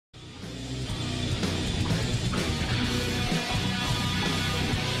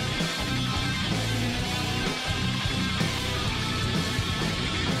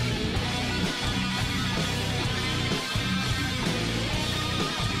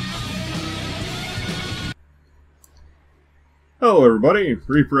Hello everybody,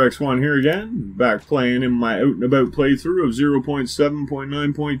 Reaper X1 here again, back playing in my out and about playthrough of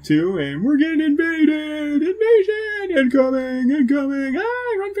 0.7.9.2, and we're getting invaded! Invasion! Incoming!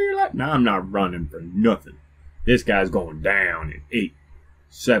 Ah, run for your life! No, I'm not running for nothing. This guy's going down in 8,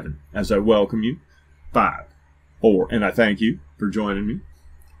 7, as I welcome you, 5, 4, and I thank you for joining me,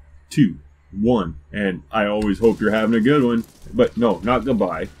 2, 1, and I always hope you're having a good one, but no, not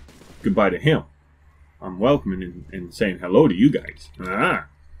goodbye. Goodbye to him. I'm welcoming and saying hello to you guys. Ah.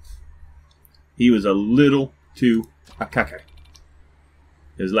 He was a little too kake.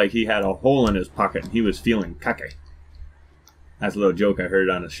 It's like he had a hole in his pocket and he was feeling kake. That's a little joke I heard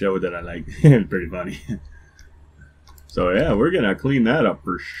on a show that I like. It's pretty funny. So yeah, we're going to clean that up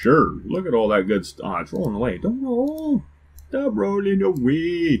for sure. Look at all that good stuff. Oh, it's rolling away. Don't roll. Stop rolling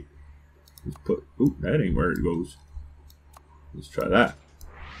away. Let's put... Oop, that ain't where it goes. Let's try that.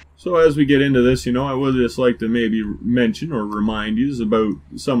 So as we get into this, I would just like to maybe mention or remind you about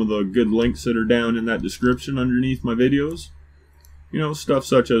some of the good links that are down in that description underneath my videos. Stuff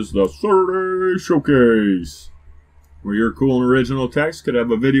such as the Saturday Showcase, where your cool and original techs could have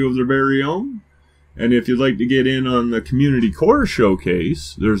a video of their very own. And if you'd like to get in on the Community Core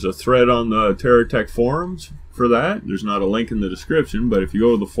Showcase, there's a thread on the Terra Tech forums for that. There's not a link in the description, but if you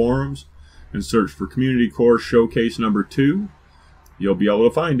go to the forums and search for Community Core Showcase number 2, you'll be able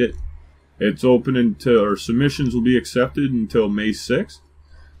to find it. It's open until, or submissions will be accepted until May 6th.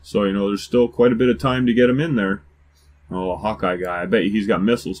 So, there's still quite a bit of time to get him in there. Oh, a Hawkeye guy. I bet he's got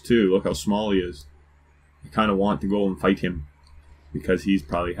missiles too. Look how small he is. I kind of want to go and fight him because he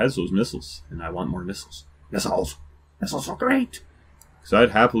probably has those missiles, and I want more missiles. Missiles! Missiles are great! Because I'd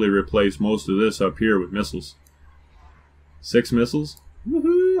happily replace most of this up here with missiles. 6 missiles?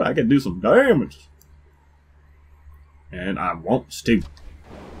 Woohoo! I could do some damage! And I won't to.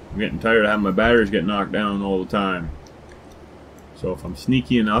 I'm getting tired of having my batteries get knocked down all the time. So if I'm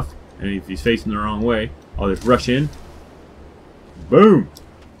sneaky enough, and if he's facing the wrong way, I'll just rush in. Boom!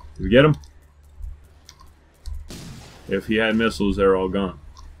 Did we get him? If he had missiles, they're all gone.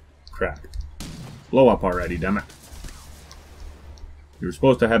 Crap. Blow up already, damn it. You were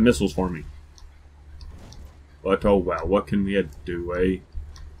supposed to have missiles for me. But oh well, what can we do, eh?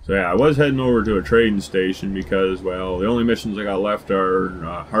 So yeah, I was heading over to a trading station because, well, the only missions I got left are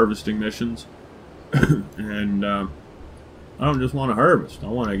harvesting missions. And I don't just want to harvest. I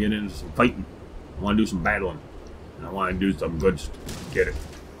want to get into some fighting. I want to do some battling. And I want to do some good stuff. Get it.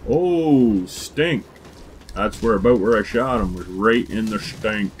 Oh, stink. That's about where I shot him, was right in the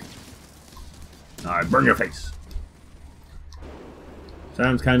stink. Alright, burn your face.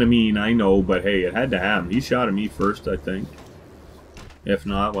 Sounds kind of mean, I know, but hey, it had to happen. He shot at me first, I think. If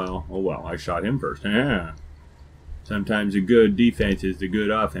not, well, oh well, I shot him first. Yeah. Sometimes a good defense is the good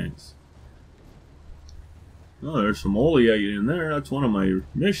offense. Oh, there's some oleite in there. That's one of my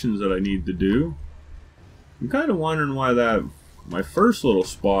missions that I need to do. I'm kind of wondering why my first little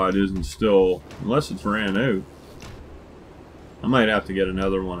spot isn't still, unless it's ran out. I might have to get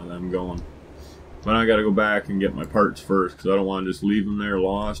another one of them going. But I gotta go back and get my parts first, because I don't want to just leave them there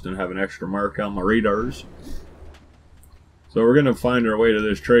lost and have an extra mark on my radars. So we're going to find our way to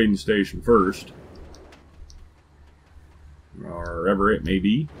this trading station first. Or wherever it may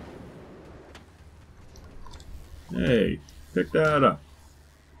be. Hey, pick that up.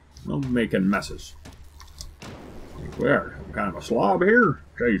 No making messes. Where? I'm kind of a slob here?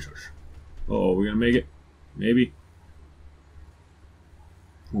 Jesus. Oh, we're going to make it? Maybe?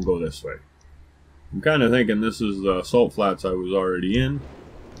 We'll go this way. I'm kind of thinking this is the salt flats I was already in.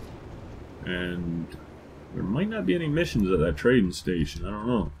 And there might not be any missions at that trading station. I don't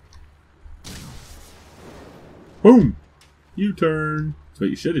know. Boom! U-turn. That's what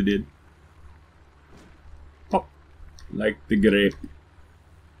you should have did. Pop. Like the grape.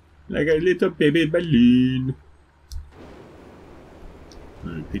 Like a little baby balloon.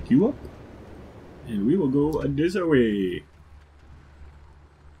 I'll pick you up. And we will go this way.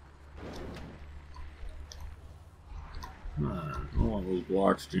 All those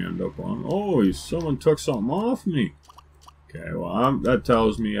blocks jammed up on. Oh, someone took something off me. Okay, well, that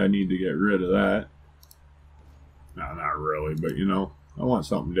tells me I need to get rid of that. No, not really, but I want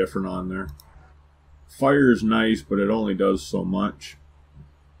something different on there. Fire's nice, but it only does so much.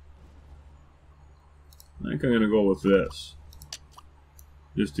 I think I'm going to go with this.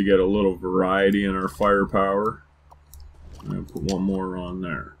 Just to get a little variety in our firepower. I'm going to put one more on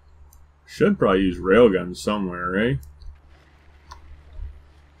there. Should probably use railguns somewhere, eh?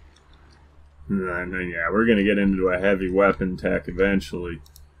 And then, yeah, we're going to get into a heavy weapon tech eventually.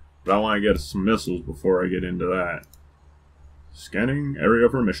 But I want to get some missiles before I get into that. Scanning area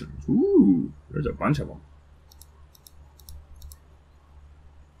for missions. Ooh, there's a bunch of them.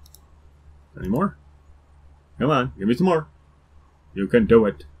 Any more? Come on, give me some more. You can do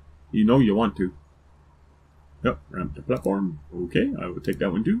it. You know you want to. Yep, ramp the platform. Okay, I will take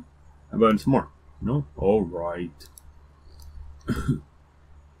that one too. How about some more? No? Alright.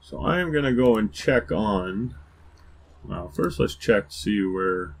 So I am going to go and check on... Well, first let's check to see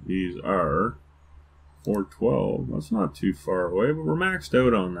where these are. 412. That's not too far away, but we're maxed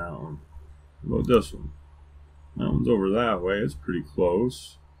out on that one. How about this one? That one's over that way. It's pretty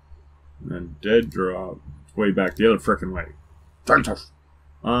close. And then Dead Drop. It's way back the other frickin' way.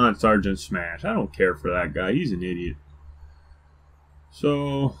 On Sergeant Smash. I don't care for that guy. He's an idiot.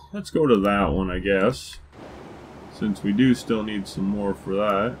 So, let's go to that one, I guess. Since we do still need some more for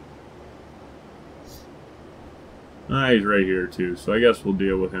that. He's right here too, so I guess we'll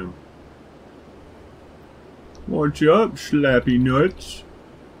deal with him. What's up, slappy nuts?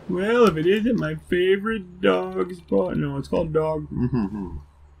 Well, if it isn't my favorite dog spot. No, it's called dog.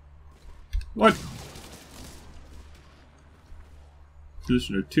 What?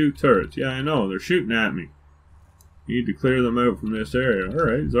 Position of 2 turrets. Yeah, I know. They're shooting at me. You need to clear them out from this area.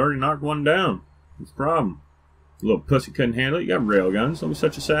 Alright, he's already knocked one down. What's the problem? The little pussy couldn't handle it. You got railguns. Don't be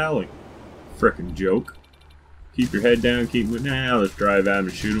such a Sally. Frickin' joke. Keep your head down. Keep moving. Now let's drive at him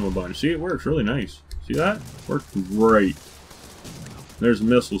and shoot him a bunch. See, it works really nice. See that? Worked great. There's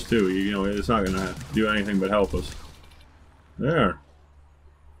missiles too. You know, it's not going to do anything but help us. There.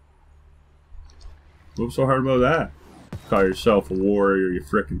 What's so hard about that? Call yourself a warrior, you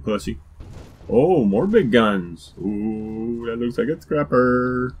frickin' pussy. Oh, more big guns. Ooh, that looks like a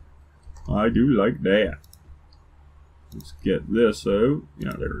scrapper. I do like that. Let's get this out.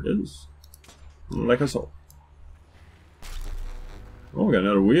 Yeah, there it is. Like so. Oh, we got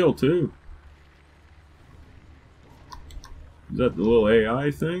another wheel too. Is that the little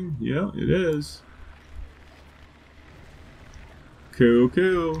AI thing? Yeah, it is. Cool,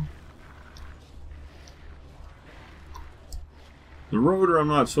 cool. The rotor I'm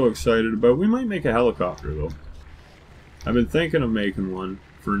not so excited about. We might make a helicopter though. I've been thinking of making one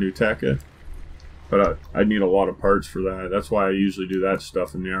for NeuTecha, but I'd need a lot of parts for that. That's why I usually do that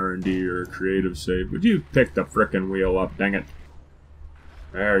stuff in the R&D or creative save. But you picked the frickin' wheel up, dang it.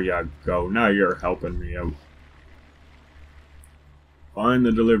 There you go. Now you're helping me out. Find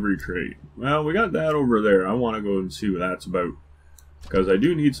the delivery crate. Well, we got that over there. I want to go and see what that's about. Because I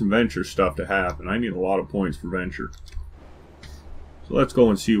do need some venture stuff to happen. I need a lot of points for venture. So let's go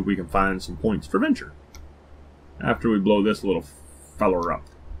and see if we can find some points for venture. After we blow this little feller up.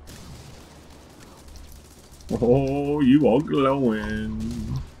 Oh, you all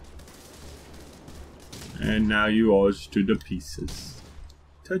glowing. And now you all just to the pieces.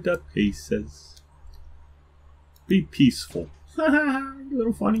 To the pieces. Be peaceful. A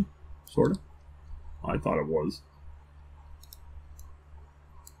little funny. Sort of. I thought it was.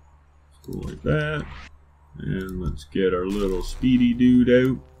 Let's go like that. And let's get our little speedy dude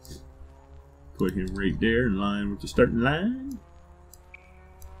out. Put him right there in line with the starting line.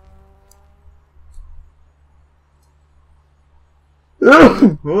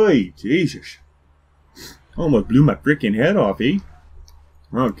 Oi, Jesus. Almost blew my freaking head off, eh?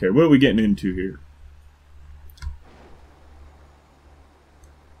 Okay, what are we getting into here?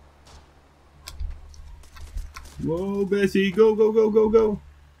 Whoa, Bessie, go, go, go, go, go.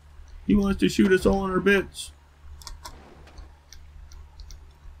 He wants to shoot us all in our bits.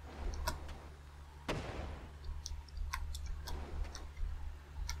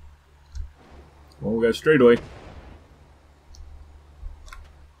 Well, we got straightaway.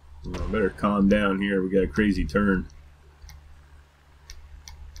 Well, better calm down here. We got a crazy turn.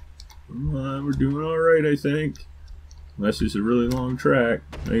 We're doing alright, I think. Unless it's a really long track.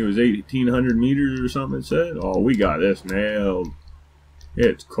 I think it was 1,800 meters or something it said. Oh, we got this nailed.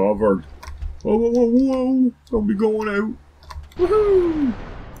 It's covered. Whoa, whoa, whoa, whoa. Don't be going out. Woohoo!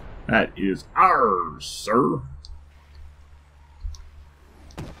 That is ours, sir.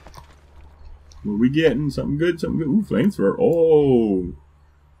 What are we getting? Something good, something good. Ooh, flamethrower. Oh!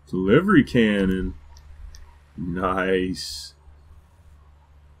 Delivery cannon. Nice.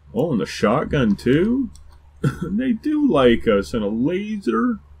 Oh, and the shotgun too? They do like us. And a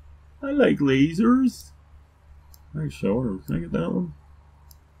laser. I like lasers. Nice shoulder. Can I get that one?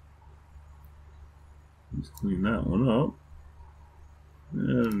 Let's clean that one up.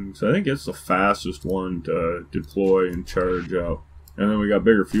 And so I think it's the fastest one to deploy and charge up. And then we got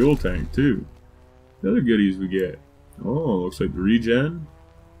bigger fuel tank too. The other goodies we get. Oh, looks like the regen.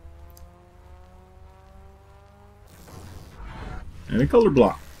 And a color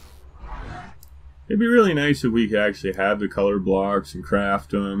block. It'd be really nice if we could actually have the color blocks and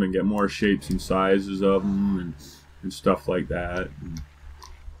craft them and get more shapes and sizes of them and stuff like that. And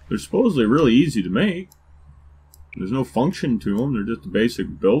They're supposedly really easy to make. There's no function to them. They're just a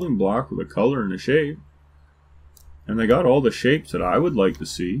basic building block with a color and a shape. And they got all the shapes that I would like to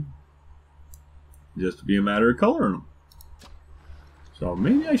see. Just to be a matter of coloring them. So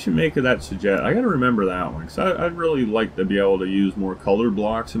maybe I should make that suggest. I gotta remember that one, because I'd really like to be able to use more color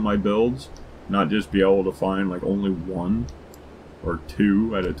blocks in my builds, not just be able to find like only one or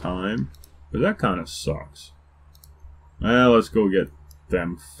two at a time, because that kind of sucks. Well, let's go get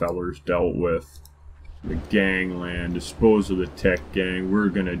them fellers dealt with. The gangland, dispose of the tech gang. We're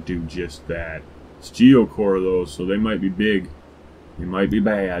gonna do just that. It's geocore though, so they might be big, they might be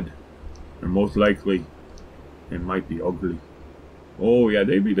bad, or most likely, they might be ugly. Oh yeah,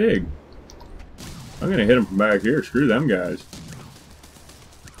 they'd be big. I'm gonna hit them from back here. Screw them guys.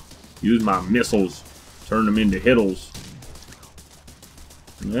 Use my missiles. Turn them into hittles.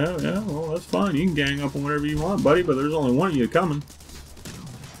 Yeah, well that's fine. You can gang up on whatever you want, buddy, but there's only one of you coming.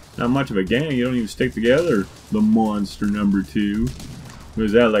 Not much of a gang. You don't even stick together. The monster number 2.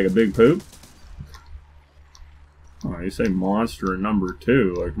 Was that like a big poop? Oh, you say monster number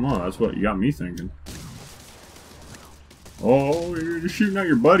 2. Like, come on, that's what you got me thinking. Oh, you're just shooting at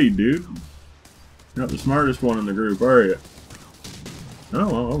your buddy, dude. You're not the smartest one in the group, are you?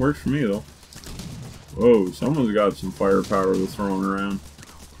 Oh, well, that works for me, though. Whoa, someone's got some firepower they're throwing around.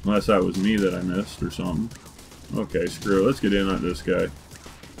 Unless that was me that I missed or something. Okay, screw it. Let's get in at this guy.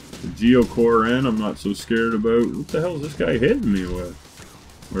 The geocore in, I'm not so scared about. What the hell is this guy hitting me with?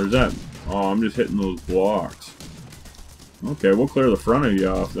 Where's that? Oh, I'm just hitting those blocks. Okay, we'll clear the front of you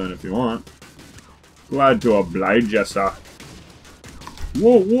off then if you want. Glad to oblige you, sir.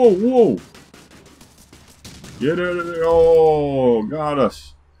 Whoa, whoa, whoa! Get out of there. Oh, got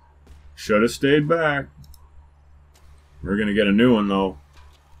us. Should have stayed back. We're gonna get a new one though.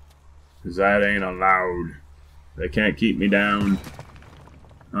 Because that ain't allowed. They can't keep me down.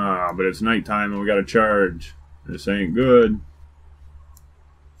 Ah, but it's nighttime and we gotta charge. This ain't good.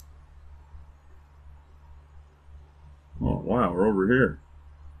 Oh, wow, we're over here.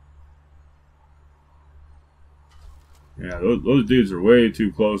 Yeah, those dudes are way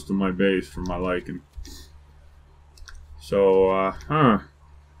too close to my base for my liking. So,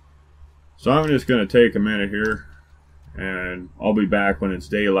 So I'm just gonna take a minute here. And I'll be back when it's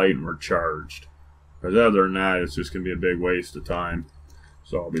daylight and we're charged. Because other than that, it's just gonna be a big waste of time.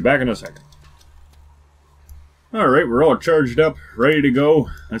 So I'll be back in a second. Alright, we're all charged up, ready to go.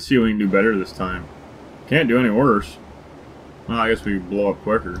 Let's see if we can do better this time. Can't do any worse. Well, I guess we can blow up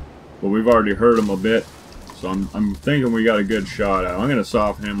quicker. But we've already hurt him a bit. So I'm thinking we got a good shot at him. I'm going to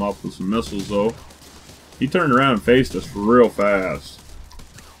soften him up with some missiles though. He turned around and faced us real fast.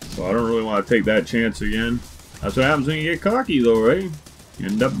 So I don't really want to take that chance again. That's what happens when you get cocky though, right? You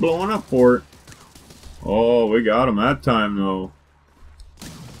end up blowing up for it. Oh, we got him that time though.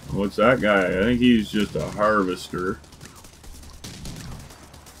 What's that guy? I think he's just a harvester.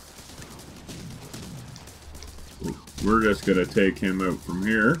 We're just going to take him out from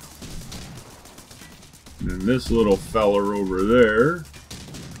here. And then this little feller over there,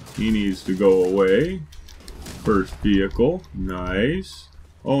 he needs to go away. First vehicle. Nice.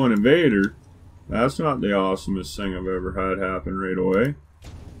 Oh, an invader. That's not the awesomest thing I've ever had happen right away.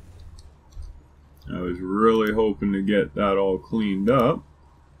 I was really hoping to get that all cleaned up.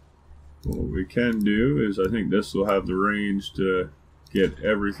 What we can do is I think this will have the range to get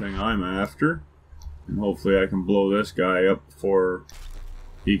everything I'm after. And hopefully I can blow this guy up before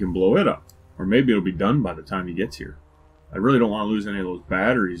he can blow it up. Or maybe it'll be done by the time he gets here. I really don't want to lose any of those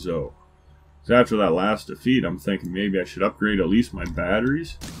batteries though. Because after that last defeat, I'm thinking maybe I should upgrade at least my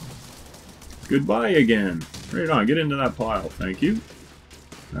batteries. Goodbye again. Right on, get into that pile. Thank you.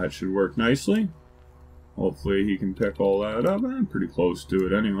 That should work nicely. Hopefully he can pick all that up. I'm pretty close to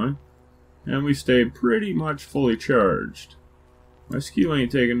it anyway. And we stay pretty much fully charged. My skill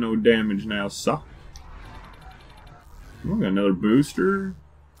ain't taking no damage now, suh. Oh, got another booster.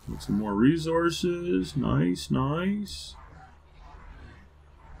 With some more resources. Nice, nice.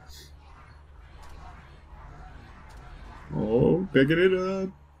 Oh, picking it up.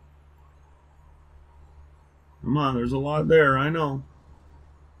 Come on, there's a lot there, I know.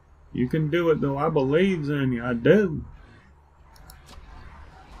 You can do it though, I believe in you, I do.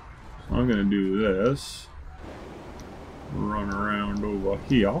 So I'm gonna do this. Run around over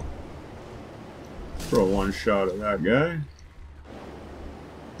here. Throw one shot at that guy.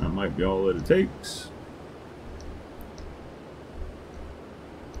 That might be all that it takes.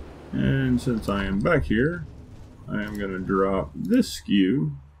 And since I am back here, I am going to drop this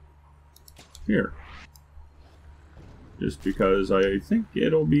skew here. Just because I think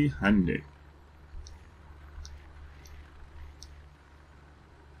it'll be handy.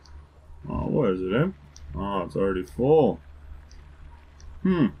 is it empty? Oh, it's already full.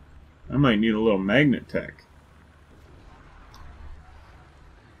 I might need a little magnet tech.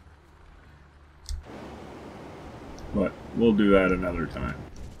 But we'll do that another time.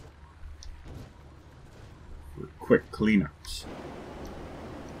 For quick cleanups.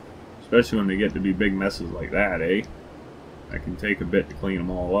 Especially when they get to be big messes like that, eh? That can take a bit to clean them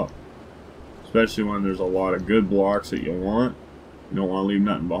all up. Especially when there's a lot of good blocks that you want. You don't want to leave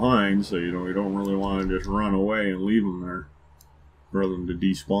nothing behind, so you don't really want to just run away and leave them there for them to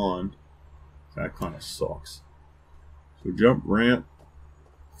despawn. That kind of sucks. So jump ramp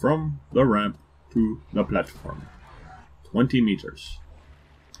from the ramp to the platform. 20 meters.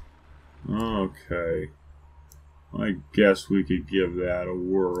 Okay. I guess we could give that a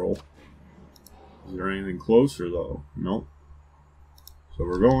whirl. Is there anything closer though? Nope. So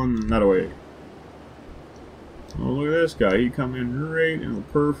we're going that way. Oh, look at this guy. He come in right in the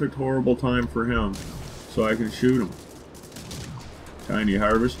perfect horrible time for him. So I can shoot him. Tiny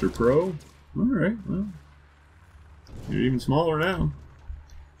Harvester Pro. Alright, well. You're even smaller now.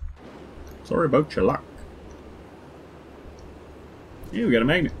 Sorry about your luck. Yeah, we got a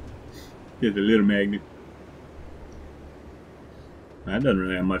magnet. Get a little magnet. That doesn't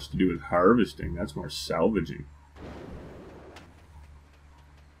really have much to do with harvesting. That's more salvaging.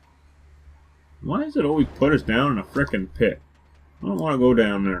 Why does it always put us down in a frickin' pit? I don't want to go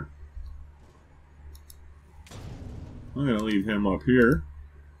down there. I'm going to leave him up here.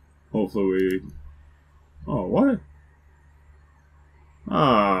 Hopefully we... Oh, what?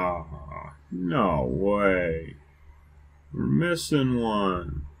 Ah, no way. We're missing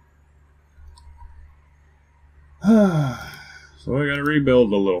one. So I gotta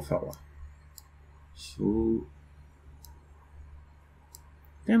rebuild the little fella. So...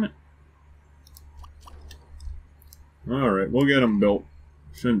 Damn it. Alright, we'll get him built.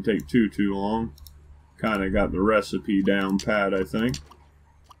 Shouldn't take too long. Kinda got the recipe down pat, I think.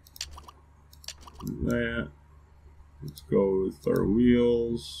 That. Let's go with our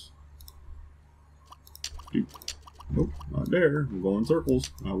wheels. Nope, not there. We're going in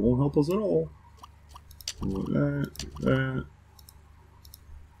circles. That won't help us at all. That.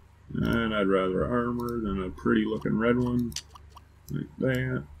 And I'd rather armor than a pretty looking red one. Like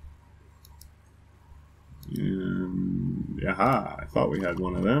that. And aha, I thought we had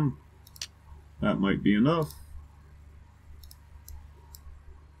one of them. That might be enough.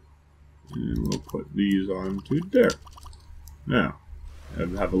 And we'll put these onto there. Now,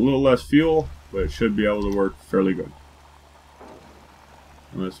 it'll have a little less fuel, but it should be able to work fairly good.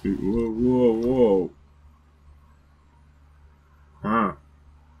 Unless we... Whoa. Huh.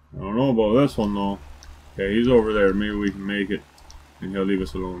 I don't know about this one, though. Okay, he's over there. Maybe we can make it, and he'll leave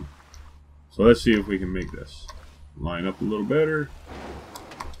us alone. So let's see if we can make this. Line up a little better.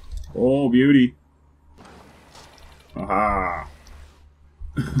 Oh, beauty. Aha.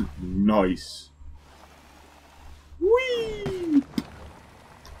 Nice. Whee!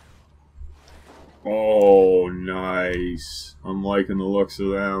 Oh, nice. I'm liking the looks of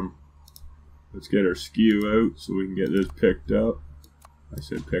them. Let's get our skew out so we can get this picked up. I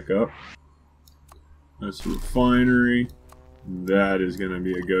said pick up. That's the refinery. That is going to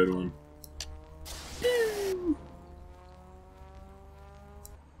be a good one.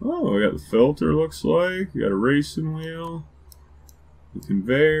 Oh, we got the filter, looks like. We got a racing wheel. The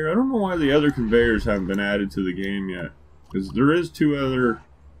conveyor. I don't know why the other conveyors haven't been added to the game yet. Because there is 3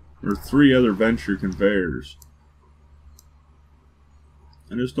 other venture conveyors.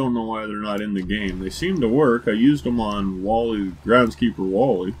 I just don't know why they're not in the game. They seem to work. I used them on Wally, Groundskeeper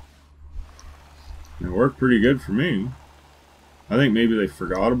Wally. They worked pretty good for me. I think maybe they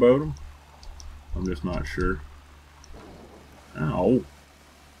forgot about them. I'm just not sure. Ow.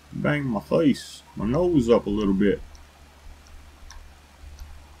 Banged my face. My nose up a little bit.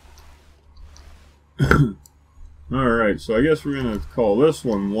 Alright, so I guess we're going to call this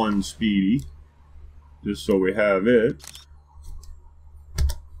one 1 Speedy. Just so we have it.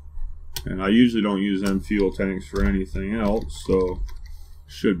 And I usually don't use them fuel tanks for anything else, so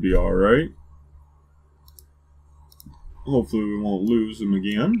should be alright. Hopefully we won't lose them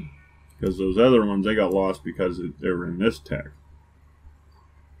again. Because those other ones, they got lost because they were in this tech.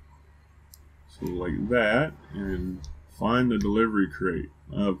 So like that, and find the delivery crate,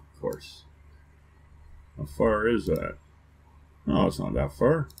 of course. How far is that? Oh, it's not that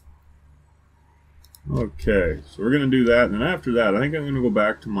far. Okay, so we're going to do that, and then after that, I think I'm going to go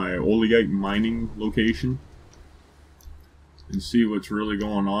back to my Oleite mining location and see what's really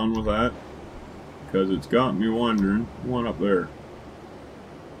going on with that, because it's got me wondering. One up there.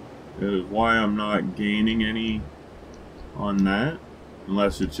 It is why I'm not gaining any on that.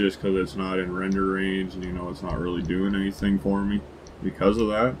 Unless it's just because it's not in render range and you know it's not really doing anything for me because of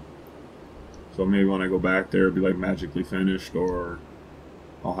that. So maybe when I go back there it'll be like magically finished, or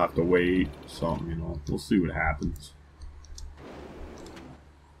I'll have to wait, something, you know. We'll see what happens.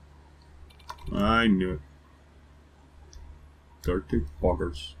 I knew it. Dirty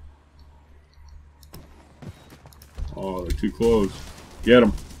buggers. Oh, they're too close. Get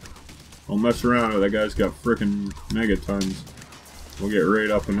him. Don't mess around with that guy's got frickin' megatons. We'll get right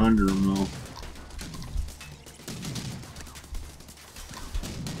up and under him though.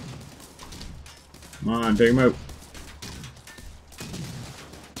 Come on, take him out.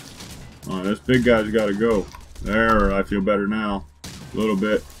 Oh, this big guy's got to go. There, I feel better now. A little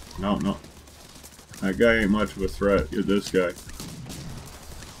bit. No, no. That guy ain't much of a threat. Get this guy.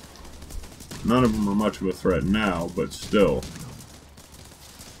 None of them are much of a threat now, but still.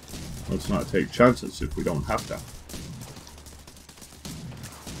 Let's not take chances if we don't have to.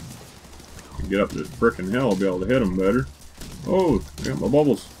 Get up this frickin' hill, I'll be able to hit him better. Oh, I got my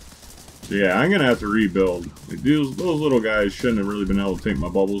bubbles. So yeah, I'm gonna have to rebuild. Like, those little guys shouldn't have really been able to take my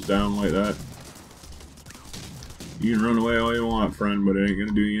bubbles down like that. You can run away all you want, friend, but it ain't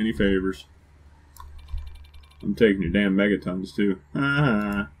gonna do you any favors. I'm taking your damn megatons too.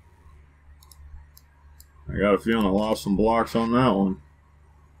 I got a feeling I lost some blocks on that one.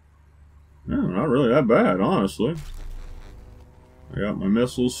 No, not really that bad, honestly. I got my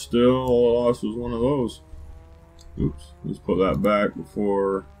missiles still. All I lost was one of those. Oops. Let's put that back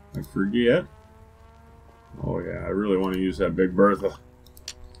before I forget. Oh yeah, I really want to use that Big Bertha.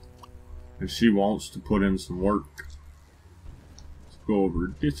 If she wants to put in some work. Let's go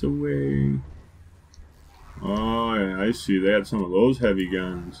over this way. Oh yeah, I see. They had some of those heavy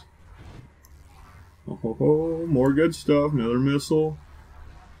guns. Oh, more good stuff. Another missile.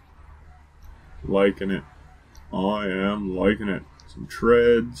 Liking it. I am liking it. Some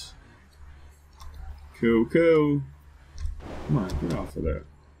treads. Cool. Come on, get off of there.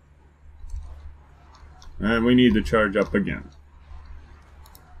 And we need to charge up again.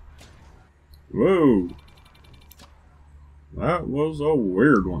 Whoa. That was a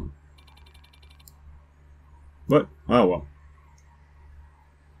weird one. But, oh well.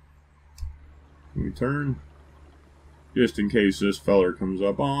 Can we turn? Just in case this feller comes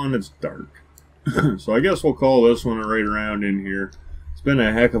up on, it's dark. So I guess we'll call this one right around in here. It's been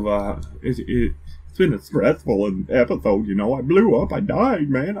a heck of a... It's been a stressful episode, you know. I blew up. I died,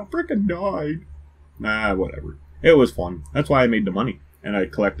 man. I freaking died. Nah, whatever. It was fun. That's why I made the money. And I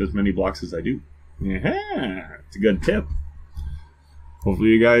collect as many blocks as I do. Yeah, it's a good tip. Hopefully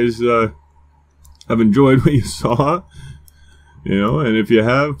you guys have enjoyed what you saw. You know, and if you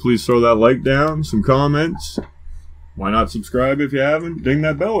have, please throw that like down, some comments. Why not subscribe if you haven't? Ding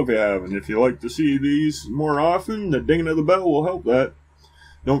that bell if you haven't. If you like to see these more often, the dinging of the bell will help that.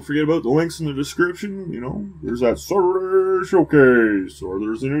 Don't forget about the links in the description. You know, there's that Showcase, or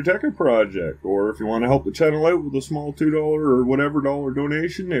there's a NeuTecha project, or if you want to help the channel out with a small $2 or whatever dollar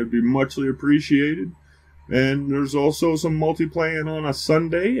donation, it would be muchly appreciated. And there's also some multiplaying on a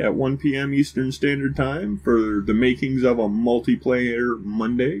Sunday at 1 p.m. Eastern Standard Time for the makings of a multiplayer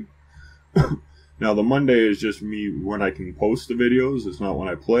Monday. Now, the Monday is just me when I can post the videos. It's not when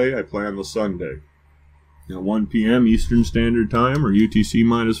I play. I play on the Sunday. At 1 p.m. Eastern Standard Time, or UTC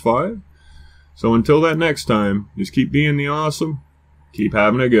 -5. So until that next time, just keep being the awesome. Keep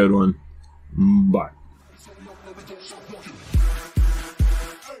having a good one. Bye.